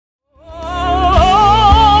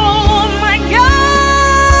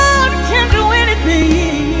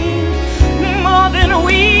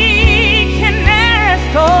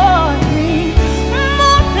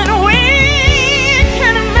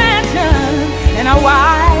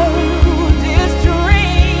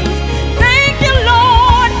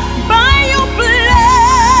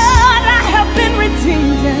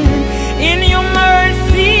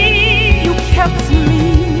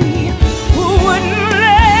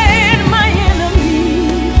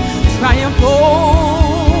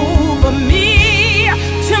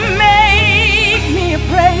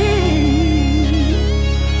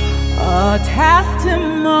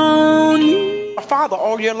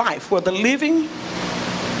all your life, whether living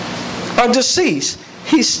or deceased,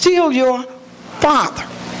 he's still your father.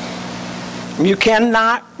 You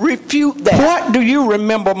cannot refute that. What do you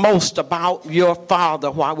remember most about your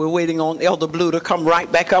father while we're waiting on Elder Blue to come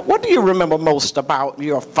right back up? What do you remember most about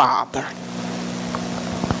your father?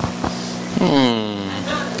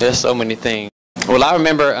 There's so many things. Well, I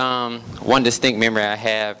remember one distinct memory I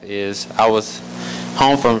have is I was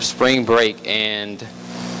home from spring break and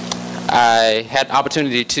I had the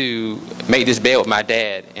opportunity to make this bed with my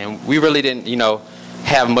dad, and we really didn't, you know,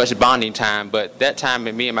 have much bonding time, but that time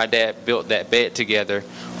that me and my dad built that bed together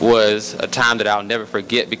was a time that I'll never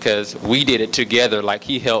forget, because we did it together. Like,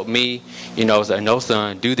 he helped me, you know, said, no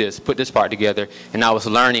son, do this, put this part together, and I was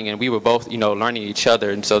learning, and we were both, you know, learning each other,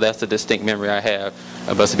 and so that's a distinct memory I have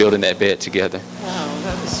of us building that bed together. Wow,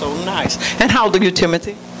 that is so nice. And how old are you,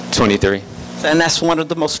 Timothy? 23. And that's one of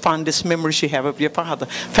the most fondest memories you have of your father.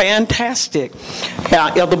 Fantastic.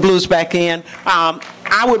 Elder Blue's back in.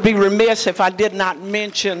 I would be remiss if I did not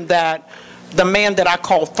mention that the man that I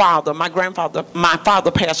call father, my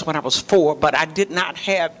father passed when I was 4, but I did not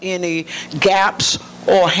have any gaps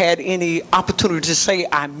or had any opportunity to say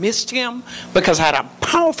I missed him, because I had a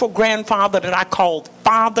powerful grandfather that I called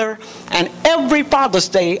father. And every Father's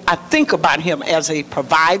Day, I think about him as a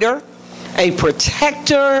provider, a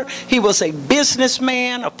protector. He was a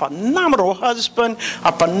businessman, a phenomenal husband,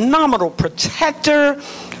 a phenomenal protector.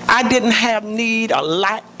 I didn't have need or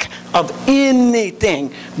lack of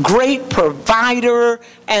anything. Great provider,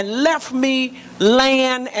 and left me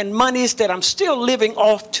land and monies that I'm still living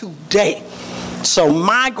off today. So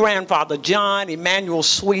my grandfather, John Emmanuel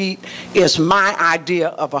Sweet, is my idea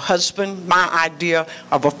of a husband, my idea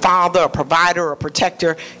of a father, a provider, a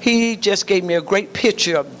protector. He just gave me a great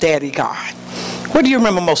picture of Daddy God. What do you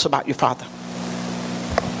remember most about your father?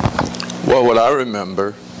 Well, what I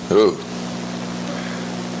remember,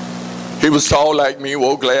 he was tall like me,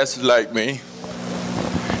 wore glasses like me.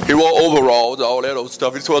 He wore overalls, all that old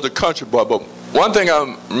stuff. He was a country boy. But one thing I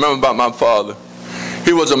remember about my father,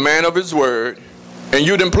 he was a man of his word, and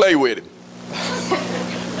you didn't play with him.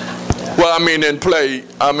 Well, I mean, didn't play.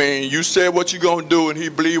 I mean, you said what you're going to do, and he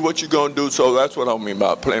believed what you're going to do, so that's what I mean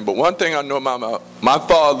by playing. But one thing I know about my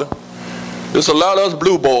father, there's a lot of us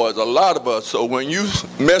blue boys, a lot of us. So when you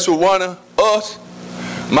mess with one of us,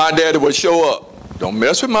 my daddy would show up. Don't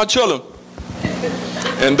mess with my children.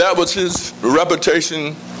 And that was his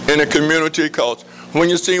reputation in the community, because when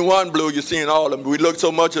you see one blue, you're seeing all of them. We look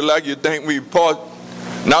so much alike, you think we part,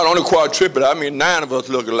 not only quadrupled, I mean 9 of us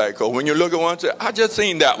look alike. Because when you look at one, say, I just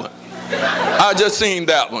seen that one. I just seen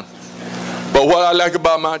that one. But what I like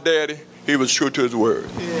about my daddy, he was true to his word.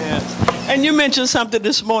 Yes. And you mentioned something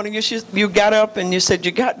this morning. You got up and you said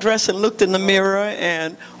you got dressed and looked in the mirror,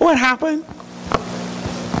 and what happened?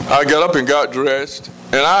 I got up and got dressed,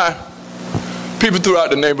 and people throughout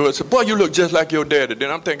the neighborhood said, boy, you look just like your daddy.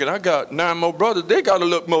 Then I'm thinking, I got 9 more brothers. They got to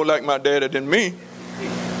look more like my daddy than me.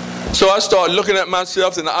 So I started looking at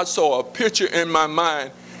myself, and I saw a picture in my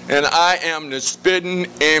mind, and I am the spitting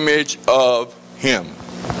image of him.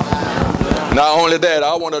 Not only that,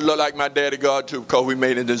 I want to look like my daddy God too, because we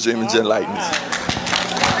made in his image and likeness.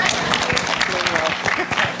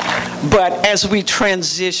 But as we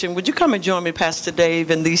transition, would you come and join me, Pastor Dave,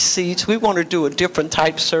 in these seats? We want to do a different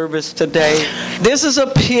type service today. This is a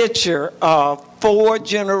picture of 4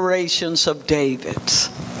 generations of Davids.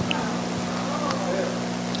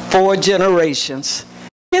 4 generations.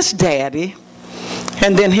 His daddy,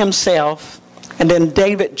 and then himself, and then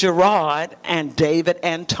David Gerard and David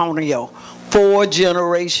Antonio. 4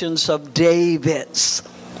 generations of Davids.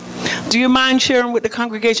 Do you mind sharing with the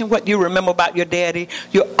congregation what you remember about your daddy?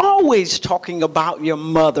 You're always talking about your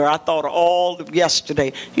mother. I thought all of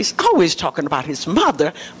yesterday. He's always talking about his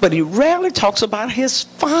mother, but he rarely talks about his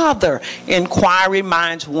father. Inquiry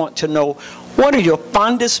minds want to know, what are your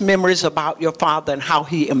fondest memories about your father and how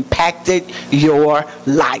he impacted your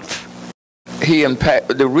life?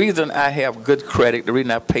 The reason I have good credit, the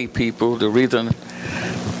reason I pay people, the reason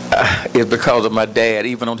is because of my dad.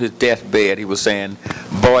 Even on his deathbed, he was saying,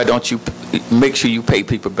 boy, don't you make sure you pay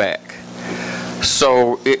people back.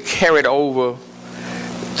 So it carried over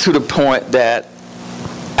to the point that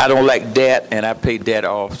I don't like debt, and I pay debt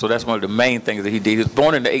off. So that's one of the main things that he did. He was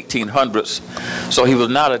born in the 1800s, so he was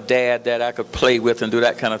not a dad that I could play with and do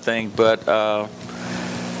that kind of thing, but a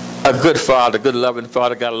good father, good loving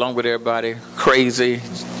father, got along with everybody, crazy,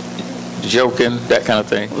 joking, that kind of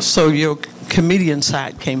thing. So your comedian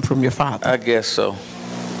side came from your father? I guess so.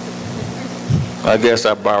 I guess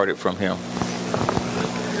I borrowed it from him.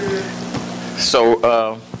 So,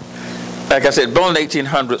 like I said, born in the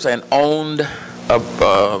 1800s and owned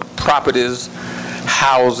properties,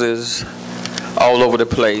 houses all over the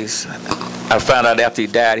place. I found out after he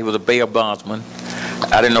died, he was a bail bondsman.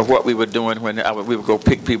 I didn't know what we were doing when we would go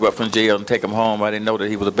pick people up from jail and take them home. I didn't know that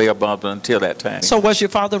he was a bail bondsman until that time. So was your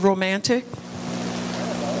father romantic?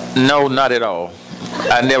 No, not at all.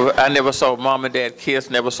 I never saw mom and dad kiss,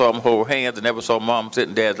 never saw them hold hands, I never saw mom sit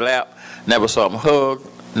in dad's lap, never saw them hug,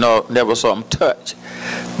 no, never saw them touch.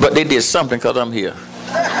 But they did something because I'm here.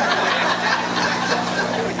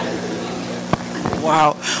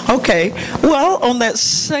 Wow. Okay. Well, on that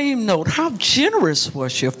same note, how generous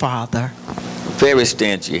was your father? Very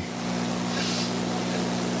stingy.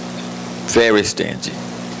 Very stingy.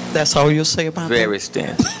 That's all you'll say about Very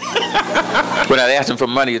stingy. When I asked him for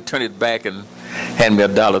money, he'd turn it back and hand me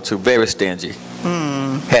 $1 or $2. Very stingy.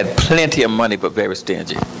 Had plenty of money, but very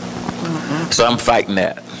stingy. So I'm fighting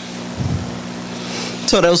that.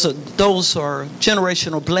 So those are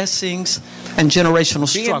generational blessings and generational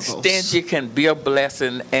struggles. Being stingy can be a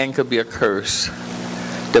blessing and could be a curse.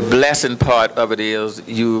 The blessing part of it is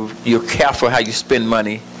you're careful how you spend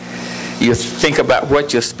money. You think about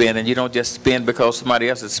what you're spending. You don't just spend because somebody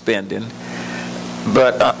else is spending.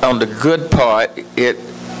 But on the good part,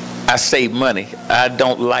 I save money. I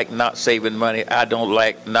don't like not saving money. I don't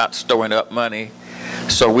like not storing up money.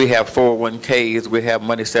 So we have 401ks. We have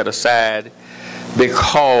money set aside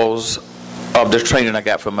because of the training I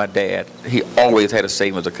got from my dad. He always had a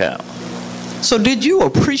savings account. So did you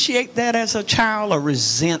appreciate that as a child or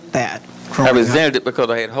resent that? I resented it because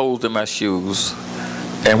I had holes in my shoes.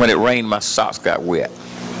 And when it rained, my socks got wet.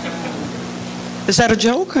 Is that a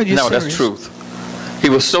joke or are you No, serious? that's truth. He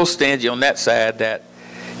was so stingy on that side that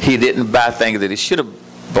he didn't buy things that he should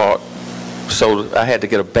have bought. So I had to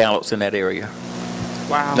get a balance in that area.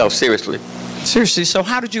 Wow. No, seriously. Seriously, so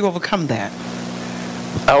how did you overcome that?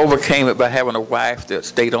 I overcame it by having a wife that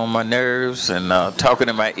stayed on my nerves and talking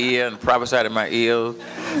in my ear and prophesied in my ear,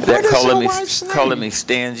 that calling me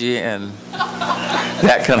stingy and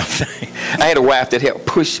that kind of thing. I had a wife that helped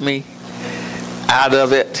push me out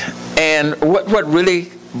of it. And what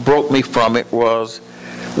really broke me from it was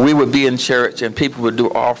we would be in church and people would do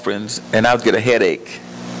offerings and I would get a headache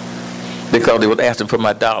because they were asking for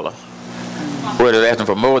my $1. Well, they were asking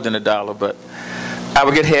for more than $1, but I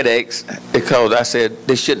would get headaches because I said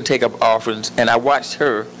they shouldn't take up offerings, and I watched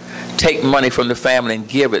her take money from the family and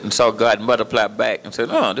give it and saw God multiply back and said,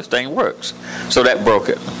 oh, this thing works. So that broke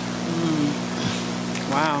it.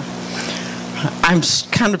 Wow. I'm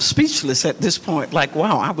kind of speechless at this point. Like,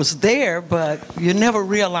 wow, I was there, but you never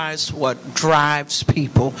realize what drives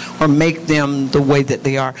people or make them the way that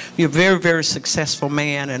they are. You're a very, very successful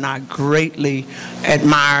man, and I greatly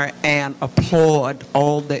admire and applaud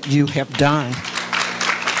all that you have done.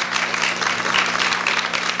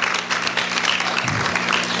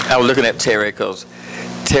 I was looking at Terry because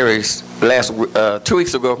Terry's 2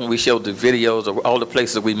 weeks ago when we showed the videos of all the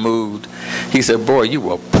places we moved, he said, boy, you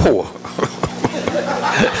were poor.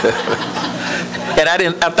 And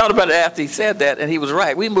I thought about it after he said that, and he was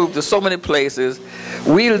right. We moved to so many places.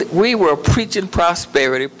 We were preaching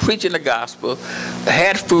prosperity, preaching the gospel,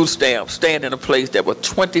 had food stamps, staying in a place that was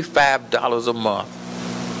 $25 a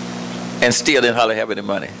month, and still didn't hardly have any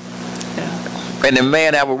money. And the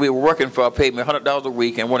man that we were working for paid me $100 a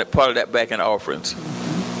week and wanted part of that back in offerings.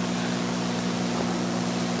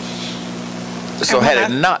 So had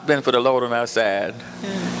it not been for the Lord on our side,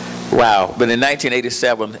 wow. But in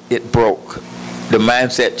 1987, it broke. The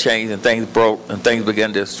mindset changed and things broke and things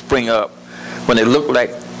began to spring up when it looked like,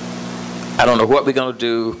 I don't know what we're going to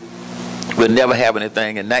do. We'll never have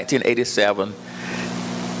anything. In 1987,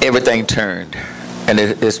 everything turned. And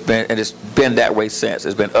it's been that way since.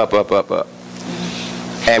 It's been up, up, up, up.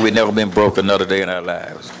 And we've never been broke another day in our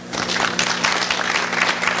lives.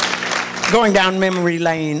 Going down memory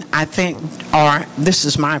lane, I think, or this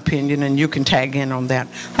is my opinion, and you can tag in on that.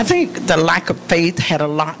 I think the lack of faith had a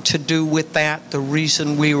lot to do with that. The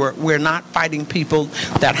reason we're not fighting people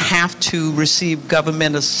that have to receive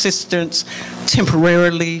government assistance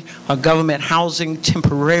temporarily, or government housing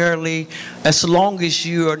temporarily, as long as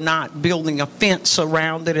you are not building a fence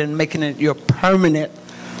around it and making it your permanent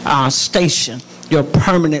station, your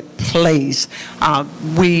permanent place.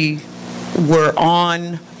 We were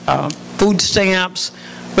on food stamps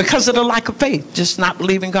because of the lack of faith, just not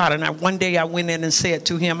believing God. And one day I went in and said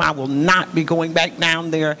to him, I will not be going back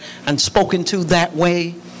down there and spoken to that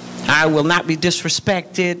way. I will not be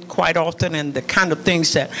disrespected quite often, and the kind of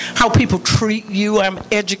things that, how people treat you. I'm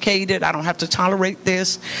educated. I don't have to tolerate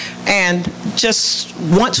this. And just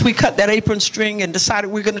once we cut that apron string and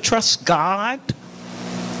decided we're going to trust God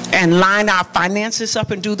and line our finances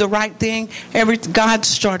up and do the right thing, God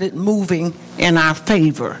started moving in our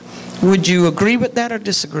favor. Would you agree with that or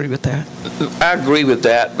disagree with that? I agree with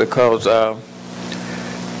that because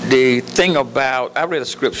the thing about, I read a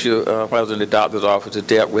scripture when I was in the doctor's office that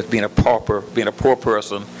dealt with being a poor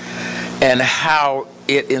person, and how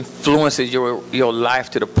it influences your life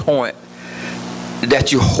to the point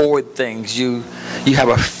that you hoard things. You have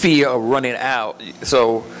a fear of running out.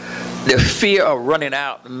 So the fear of running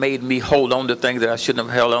out made me hold on to things that I shouldn't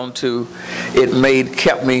have held on to. It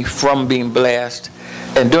kept me from being blessed.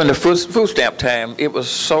 And during the food stamp time, it was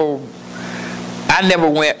so, I never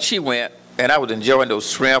went, she went, and I was enjoying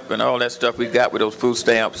those shrimp and all that stuff we got with those food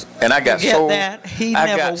stamps. And I got so, that? He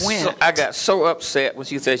never went. I got so upset when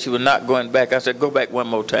she said she was not going back. I said, go back one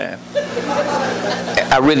more time.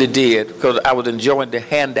 I really did, because I was enjoying the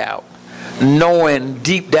handout, knowing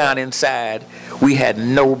deep down inside we had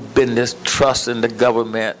no business trusting the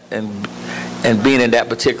government and being in that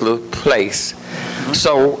particular place.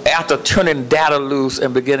 So after turning data loose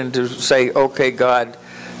and beginning to say, okay, God,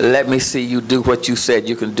 let me see you do what you said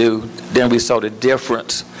you can do, then we saw the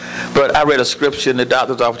difference. But I read a scripture in the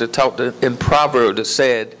doctor's office that talked in Proverbs that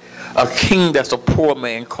said, a king that's a poor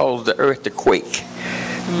man caused the earth to quake.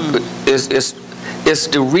 It's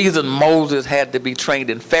the reason Moses had to be trained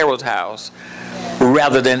in Pharaoh's house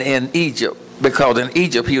rather than in Egypt, because in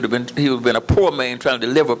Egypt he would have been a poor man trying to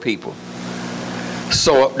deliver people.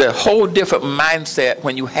 So the whole different mindset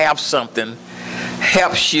when you have something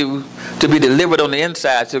helps you to be delivered on the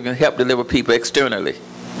inside so you can help deliver people externally.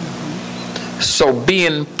 So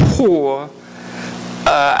being poor,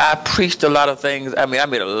 I preached a lot of things. I mean, I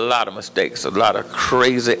made a lot of mistakes, a lot of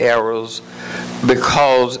crazy errors,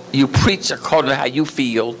 because you preach according to how you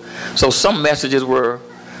feel. So some messages were,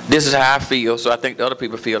 this is how I feel, so I think the other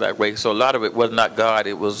people feel that way. So a lot of it was not God,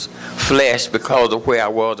 it was flesh, because of where I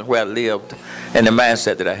was and where I lived and the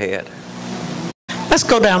mindset that I had. Let's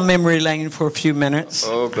go down memory lane for a few minutes.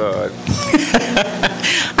 Oh, God.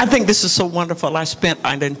 I think this is so wonderful. I spent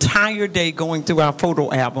an entire day going through our photo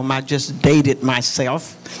album. I just dated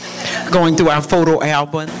myself going through our photo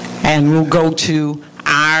album. And we'll go to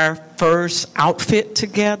our first outfit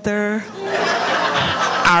together,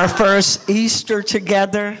 our first Easter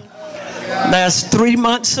together. That's 3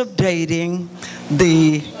 months of dating.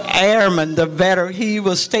 The airman, the veteran, he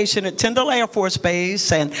was stationed at Tyndall Air Force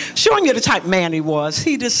Base, and showing you the type man he was,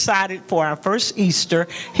 he decided for our first Easter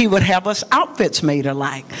he would have us outfits made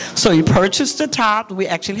alike. So he purchased the top. We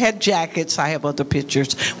actually had jackets. I have other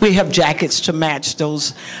pictures. We have jackets to match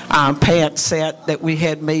those pants set that we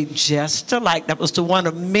had made just alike. That was the one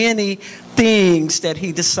of many things that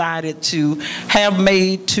he decided to have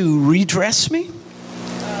made to redress me.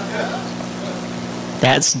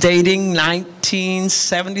 That's dating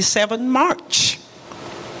 1977 March.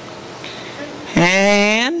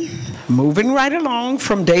 And moving right along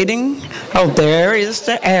from dating, oh, there is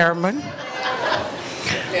the airman.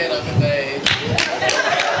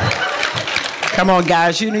 Come on,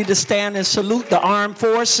 guys, you need to stand and salute the armed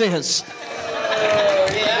forces.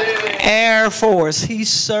 Air Force, he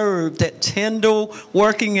served at Tyndall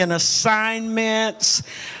working in assignments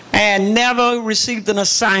and never received an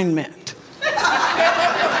assignment.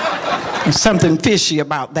 There's something fishy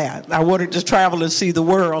about that. I wanted to travel and see the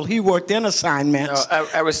world. He worked in assignments. No,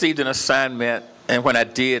 I received an assignment, and when I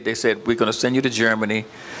did, they said, we're going to send you to Germany,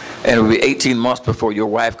 and it will be 18 months before your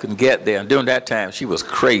wife can get there. And during that time, she was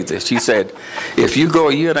crazy. She said, if you go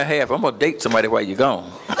a year and a half, I'm going to date somebody while you're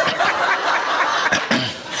gone.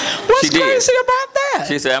 What's crazy about that?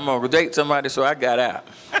 She said, I'm going to date somebody, so I got out.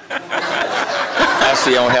 I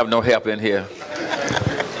see I don't have no help in here.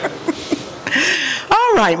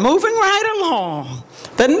 All right, moving right along.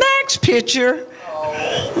 The next picture,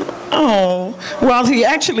 oh, well, he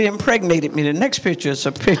actually impregnated me. The next picture is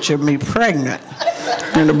a picture of me pregnant.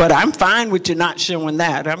 But I'm fine with you not showing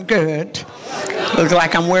that. I'm good. Looks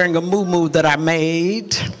like I'm wearing a muumuu that I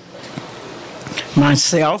made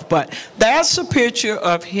myself. But that's a picture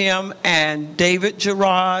of him and David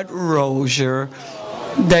Gerard Rosier.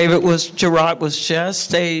 Gerard was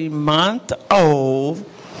just a month old.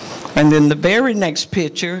 And then the very next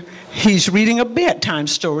picture, he's reading a bedtime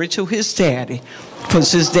story to his daddy.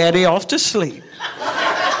 Puts his daddy off to sleep.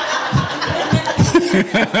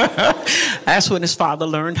 That's when his father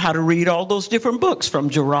learned how to read all those different books, from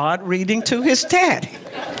Gerard reading to his daddy.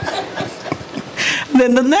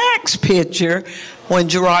 Then the next picture, when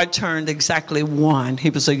Gerard turned exactly 1, he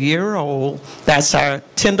was a year old. That's our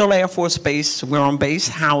Tyndall Air Force Base. We're on base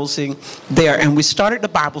housing there, and we started the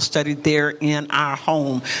Bible study there in our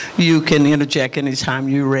home. You can interject anytime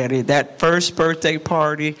you're ready. That first birthday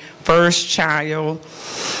party, first child.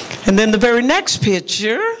 And then the very next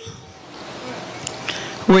picture,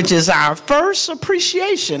 which is our first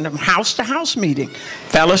appreciation of house-to-house meeting.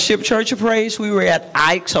 Fellowship Church of Praise, we were at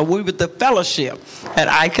Ike's, or we were the fellowship at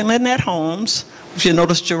Ike and Lynette Homes. If you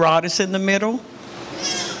notice, Gerard is in the middle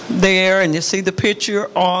there, and you see the picture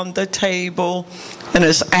on the table. And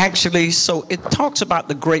it's actually, so it talks about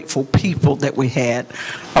the grateful people that we had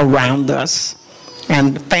around us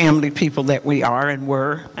and the family people that we are and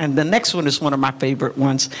were. And the next one is one of my favorite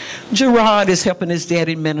ones. Gerard is helping his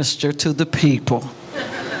daddy minister to the people.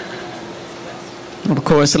 And of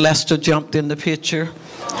course, Lester jumped in the picture.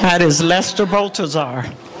 That is Lester Baltazar.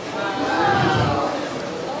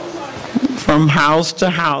 From house to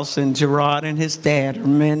house, and Gerard and his dad are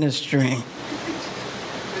ministering.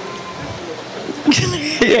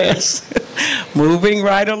 Yes, moving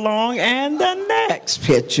right along. And the next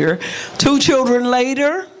picture, 2 children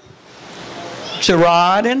later,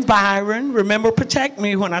 Gerard and Byron. Remember, protect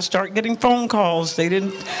me when I start getting phone calls. I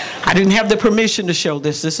didn't have the permission to show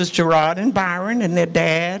this. This is Gerard and Byron and their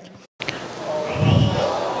dad.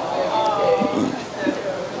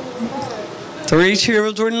 3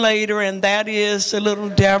 children later, and that is the little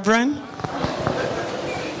Devon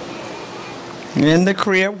in the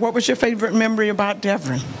crib. What was your favorite memory about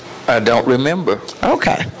Devon? I don't remember.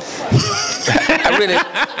 Okay.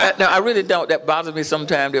 I really don't. That bothers me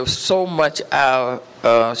sometimes. There was so much,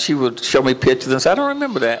 she would show me pictures and say, I don't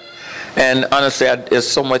remember that. And honestly, there's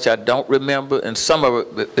so much I don't remember, and some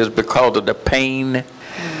of it is because of the pain,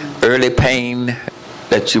 early pain,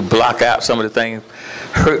 that you block out some of the things,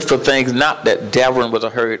 hurtful things. Not that Devon was a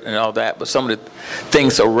hurt and all that, but some of the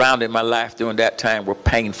things surrounding my life during that time were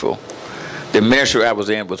painful. The ministry I was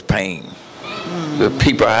in was pain. The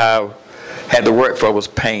people I had to work for was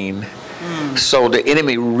pain. So the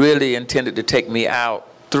enemy really intended to take me out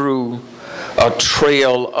through a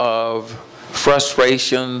trail of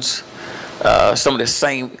frustrations, some of the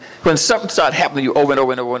same. When something started happening to you over and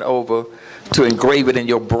over and over and over, to engrave it in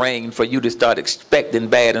your brain for you to start expecting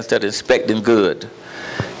bad instead of expecting good.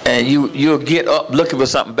 And you'll get up looking for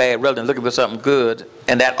something bad rather than looking for something good,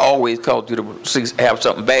 and that always causes you to have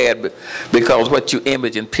something bad, because what you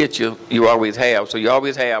image and picture, you always have. So you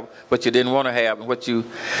always have what you didn't want to have, and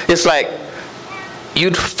it's like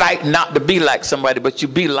you'd fight not to be like somebody, but you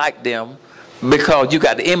be like them because you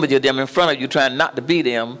got the image of them in front of you, trying not to be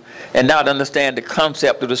them, and not understand the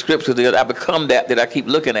concept of the scriptures that I become that I keep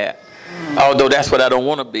looking at. Although that's what I don't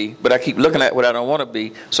want to be, but I keep looking at what I don't want to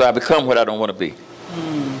be, so I become what I don't want to be.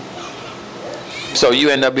 So you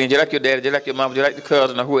end up being just like your daddy, just like your mama, just like the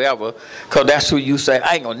cousin or whoever, because that's who you say,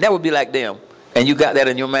 I ain't going to never be like them. And you got that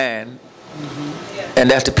in your mind, and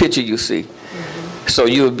that's the picture you see. So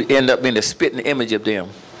you end up being the spitting image of them.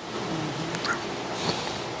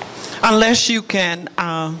 Unless you can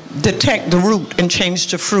detect the root and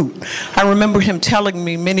change the fruit. I remember him telling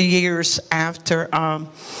me many years after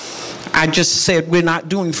I just said, we're not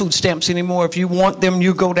doing food stamps anymore. If you want them,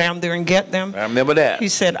 you go down there and get them. I remember that. He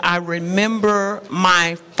said, I remember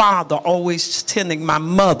my father always sending my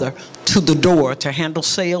mother to the door to handle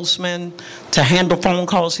salesmen, to handle phone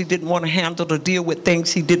calls he didn't want to handle, to deal with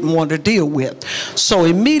things he didn't want to deal with. So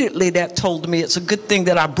immediately that told me it's a good thing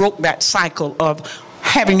that I broke that cycle of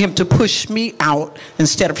having him to push me out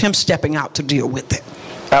instead of him stepping out to deal with it.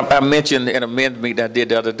 I mentioned in a men's meeting I did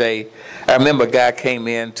the other day, I remember a guy came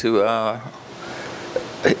in to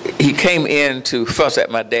fuss at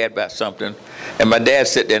my dad about something, and my dad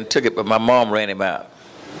sat there and took it, but my mom ran him out.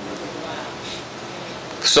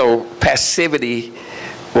 So passivity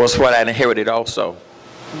was what I inherited also.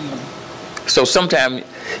 So sometimes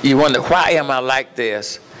you wonder, why am I like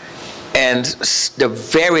this? And the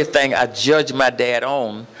very thing I judged my dad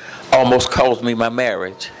on almost cost me my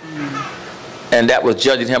marriage. And that was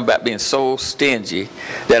judging him about being so stingy,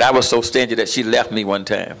 that I was so stingy that she left me one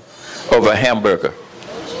time over a hamburger.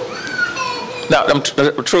 No, I'm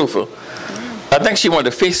truthful. I think she wanted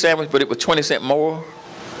a fish sandwich, but it was 20 cents more.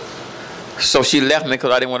 So she left me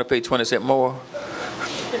because I didn't want to pay 20 cents more.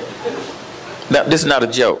 Now, this is not a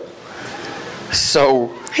joke.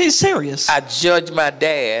 So he's serious. I judged my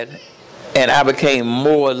dad, and I became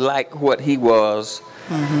more like what he was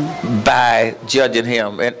by judging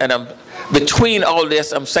him. And between all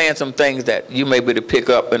this, I'm saying some things that you may be able to pick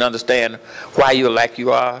up and understand why you're like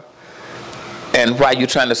you are, and why you're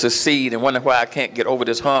trying to succeed, and wonder why I can't get over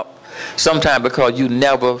this hump. Sometimes because you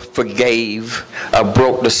never forgave or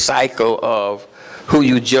broke the cycle of who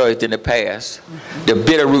you judged in the past. The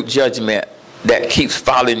bitter root judgment that keeps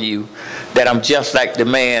following you, that I'm just like the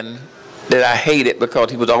man that I hated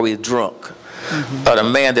because he was always drunk, or the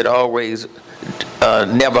man that always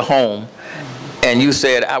never home. And you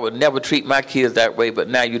said, I would never treat my kids that way, but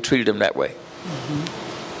now you treated them that way.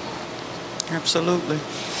 Absolutely.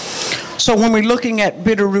 So when we're looking at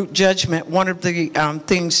bitter root judgment, one of the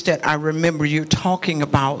things that I remember you talking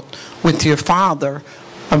about with your father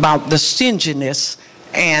about the stinginess,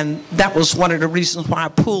 and that was one of the reasons why I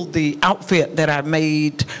pulled the outfit that I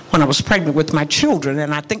made when I was pregnant with my children.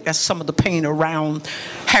 And I think that's some of the pain around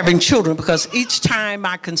having children, because each time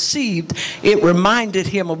I conceived, it reminded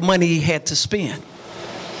him of money he had to spend.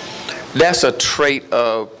 That's a trait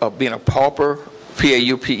of being a pauper,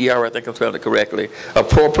 P-A-U-P-E-R, I think I'm spelling it correctly. A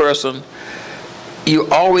poor person, you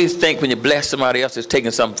always think when you bless somebody else, it's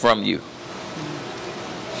taking something from you.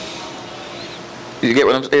 You get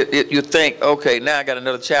what I'm saying? You think, okay, now I got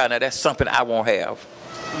another child, now that's something I won't have.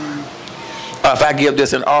 If I give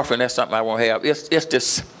this an offering, that's something I won't have. It's the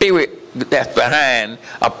spirit that's behind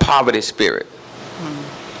a poverty spirit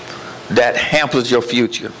that hampers your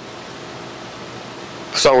future.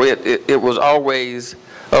 So it was always,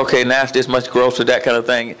 okay, now it's this much growth or that kind of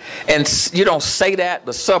thing. And you don't say that,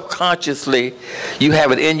 but subconsciously you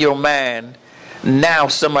have it in your mind, now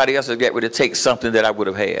somebody else will get ready to take something that I would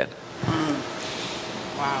have had.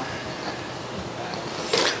 Wow.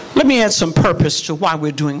 Let me add some purpose to why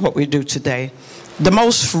we're doing what we do today. The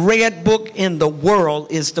most read book in the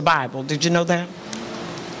world is the Bible. Did you know that?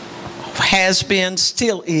 Has been,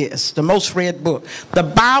 still is, the most read book. The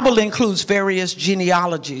Bible includes various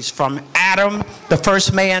genealogies from Adam, the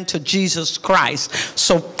first man, to Jesus Christ.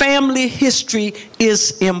 So family history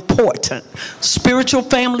is important. Spiritual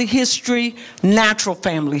family history, natural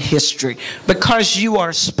family history. Because you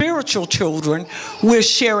are spiritual children, we're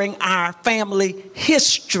sharing our family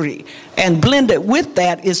history. And blended with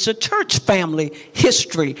that is the church family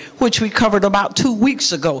history, which we covered about 2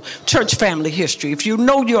 weeks ago. Church family history. If you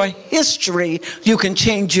know your history, you can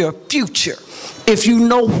change your future. If you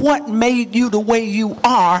know what made you the way you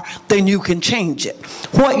are, then you can change it.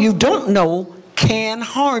 What you don't know can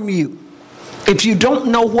harm you. If you don't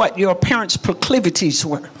know what your parents' proclivities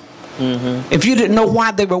were, if you didn't know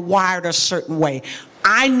why they were wired a certain way.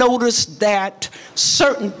 I noticed that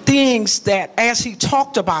certain things that, as he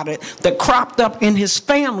talked about it, that cropped up in his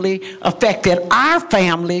family affected our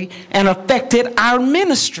family and affected our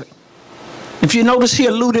ministry. If you notice, he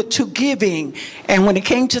alluded to giving, and when it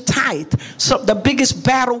came to tithe, so the biggest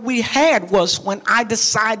battle we had was when I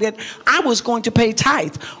decided I was going to pay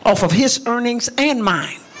tithe off of his earnings and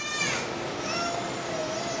mine.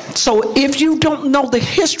 So if you don't know the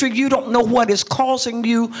history, you don't know what is causing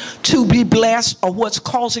you to be blessed or what's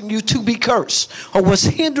causing you to be cursed or what's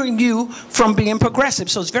hindering you from being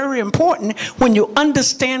progressive. So it's very important when you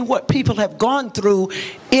understand what people have gone through.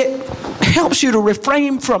 It helps you to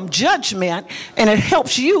refrain from judgment, and it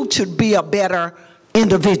helps you to be a better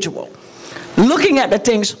individual. Looking at the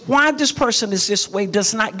things, why this person is this way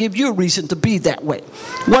does not give you a reason to be that way.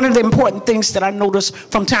 One of the important things that I noticed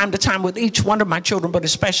from time to time with each one of my children, but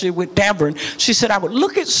especially with Davern, she said I would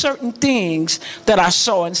look at certain things that I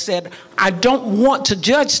saw and said, I don't want to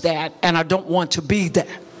judge that, and I don't want to be that.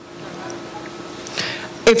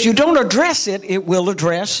 If you don't address it, it will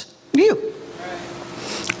address you.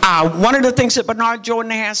 One of the things that Bernard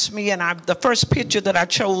Jordan asked me, and the first picture that I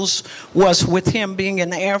chose was with him being in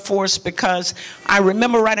the Air Force, because I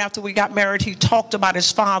remember right after we got married, he talked about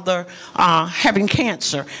his father having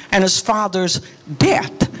cancer and his father's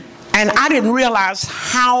death. And I didn't realize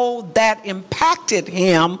how that impacted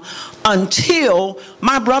him until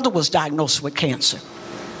my brother was diagnosed with cancer.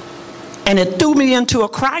 And it threw me into a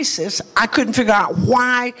crisis. I couldn't figure out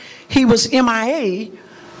why he was MIA.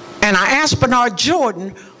 And I asked Bernard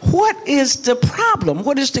Jordan, what is the problem?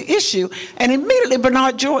 What is the issue? And immediately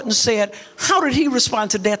Bernard Jordan said, how did he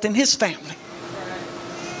respond to death in his family?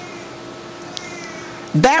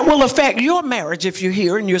 That will affect your marriage if you're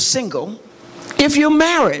here and you're single. If you're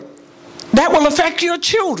married, that will affect your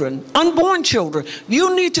children, unborn children.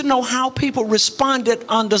 You need to know how people responded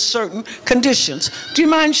under certain conditions. Do you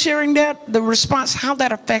mind sharing that, the response, how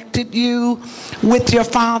that affected you with your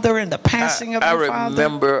father and the passing of your father? I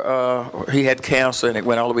remember he had cancer, and it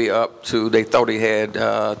went all the way up to, they thought he had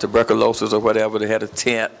tuberculosis or whatever. They had a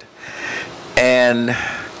tent. And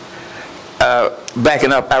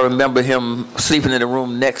backing up, I remember him sleeping in the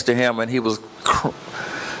room next to him, and he was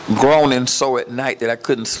groaning so at night that I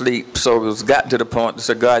couldn't sleep. So it was gotten to the point to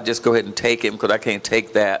say, God, just go ahead and take him, because I can't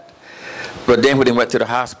take that. But then when he went to the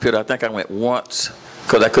hospital, I think I went once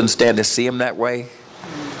because I couldn't stand to see him that way.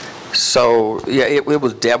 So yeah, it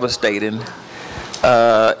was devastating.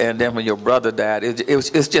 And then when your brother died,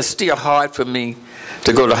 it's just still hard for me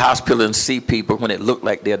to go to the hospital and see people when it looked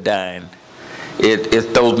like they're dying.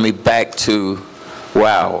 It throws me back to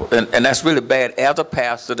Wow, and that's really bad. As a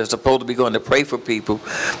pastor that's supposed to be going to pray for people,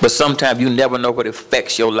 but sometimes you never know what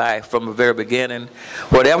affects your life from the very beginning.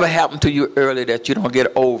 Whatever happened to you early that you don't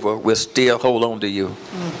get over will still hold on to you.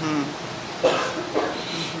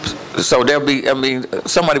 So there'll be, I mean,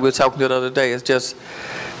 somebody was talking to the other day, it's just,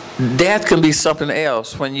 death can be something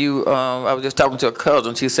else. When you, I was just talking to a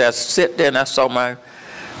cousin, she said, I sit there and I saw my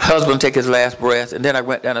husband take his last breath, and then I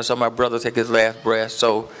went down and saw my brother take his last breath.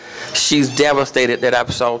 So she's devastated that I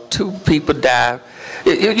saw 2 people die.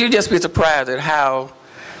 You just be surprised at how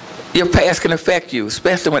your past can affect you,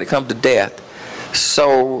 especially when it comes to death.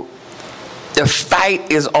 So the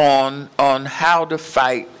fight is on how to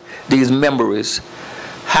fight these memories,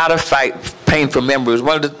 how to fight painful memories.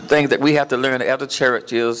 One of the things that we have to learn as a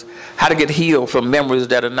church is how to get healed from memories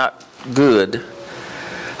that are not good.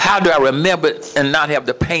 How do I remember it and not have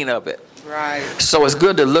the pain of it? Right. So it's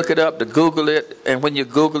good to look it up, to Google it, and when you're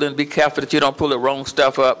Googling, be careful that you don't pull the wrong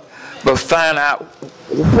stuff up, but find out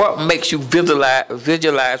what makes you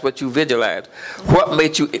visualize what you visualize. What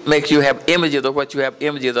makes you have images of what you have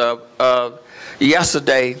images of.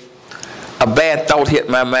 Yesterday, a bad thought hit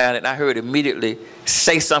my mind, and I heard immediately,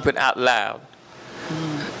 say something out loud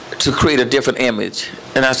to create a different image.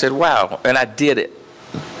 And I said, wow, and I did it.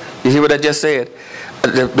 You hear what I just said?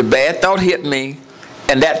 The bad thought hit me,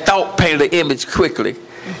 and that thought painted the image quickly.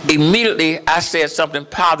 Immediately, I said something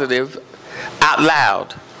positive out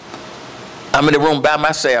loud. I'm in the room by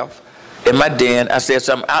myself, in my den. I said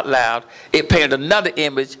something out loud. It painted another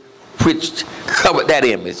image, which covered that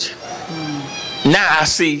image. Now I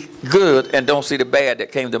see good and don't see the bad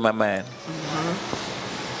that came to my mind.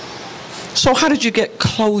 So how did you get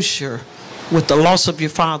closure with the loss of your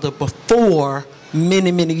father before,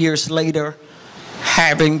 many, many years later,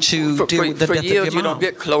 having to deal with the death of your mom? For years, you don't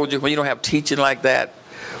get closure when you don't have teaching like that.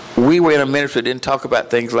 We were in a ministry that didn't talk about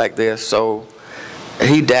things like this. So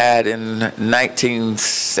he died in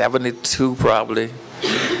 1972 probably.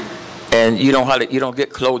 And you don't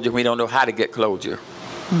get closure when you don't know how to get closure.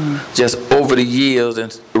 Just over the years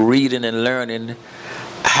and reading and learning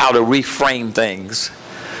how to reframe things.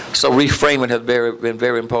 So reframing has been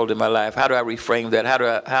very important in my life. How do I reframe that? How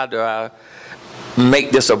do I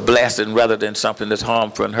make this a blessing rather than something that's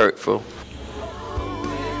harmful and hurtful?